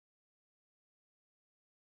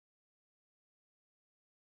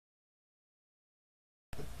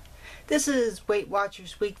This is Weight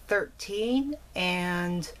Watchers week 13,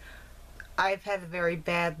 and I've had a very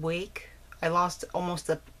bad week. I lost almost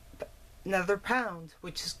another pound,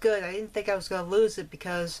 which is good. I didn't think I was going to lose it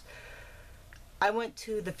because I went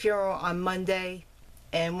to the funeral on Monday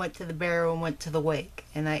and went to the burial and went to the wake,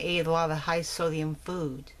 and I ate a lot of high sodium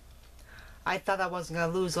food. I thought I wasn't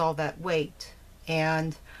going to lose all that weight,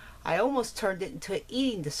 and I almost turned it into an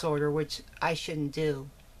eating disorder, which I shouldn't do.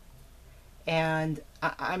 And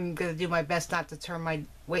I'm going to do my best not to turn my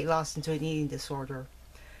weight loss into an eating disorder.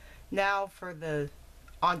 Now for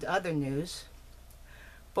on to other news.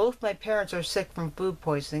 Both my parents are sick from food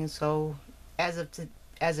poisoning, so as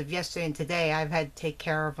of yesterday and today, I've had to take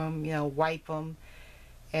care of them, wipe them,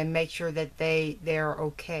 and make sure that they're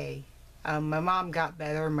okay. My mom got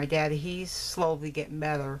better, and my dad, he's slowly getting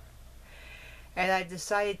better. And I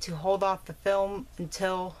decided to hold off the film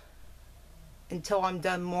until I'm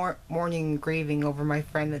done mourning and grieving over my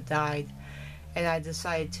friend that died, and I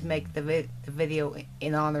decided to make the video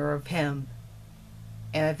in honor of him.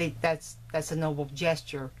 And I think that's a noble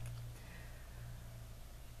gesture.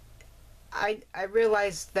 I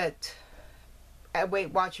realized that at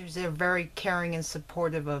Weight Watchers they're very caring and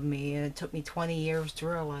supportive of me, and it took me 20 years to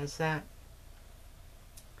realize that.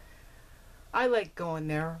 I like going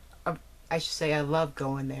there. I should say I love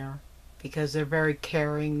going there, because they're very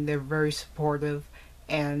caring, they're very supportive,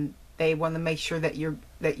 and they want to make sure that you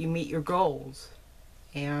meet your goals.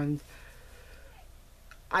 And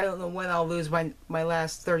I don't know when I'll lose my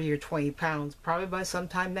last 30 or 20 pounds, probably by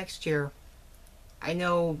sometime next year. I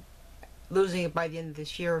know losing it by the end of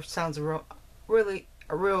this year sounds really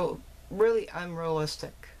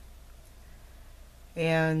unrealistic.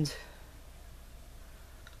 And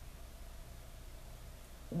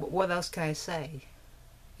what else can I say?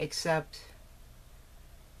 Except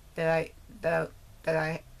that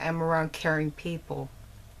I am around caring people.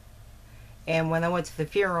 And when I went to the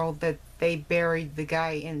funeral, that they buried the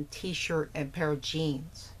guy in a t-shirt and a pair of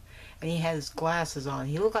jeans, and he had his glasses on.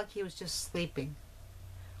 He looked like he was just sleeping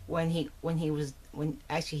when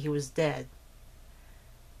actually he was dead.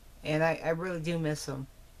 And I really do miss him.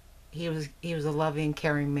 He was a loving,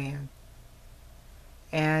 caring man.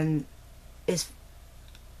 And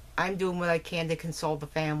I'm doing what I can to console the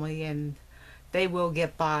family, and they will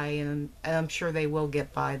get by, and I'm sure they will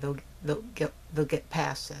get by. They'll get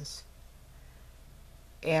past this,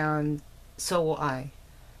 and so will I.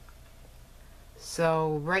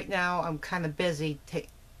 So right now I'm kind of busy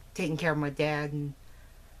taking care of my dad, and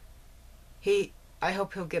I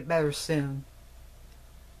hope he'll get better soon,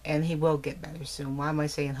 and he will get better soon. Why am I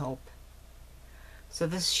saying hope? So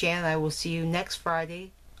this is Shannon. I will see you next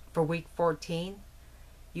Friday for week 14.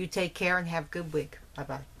 You take care and have a good week.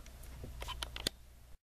 Bye-bye.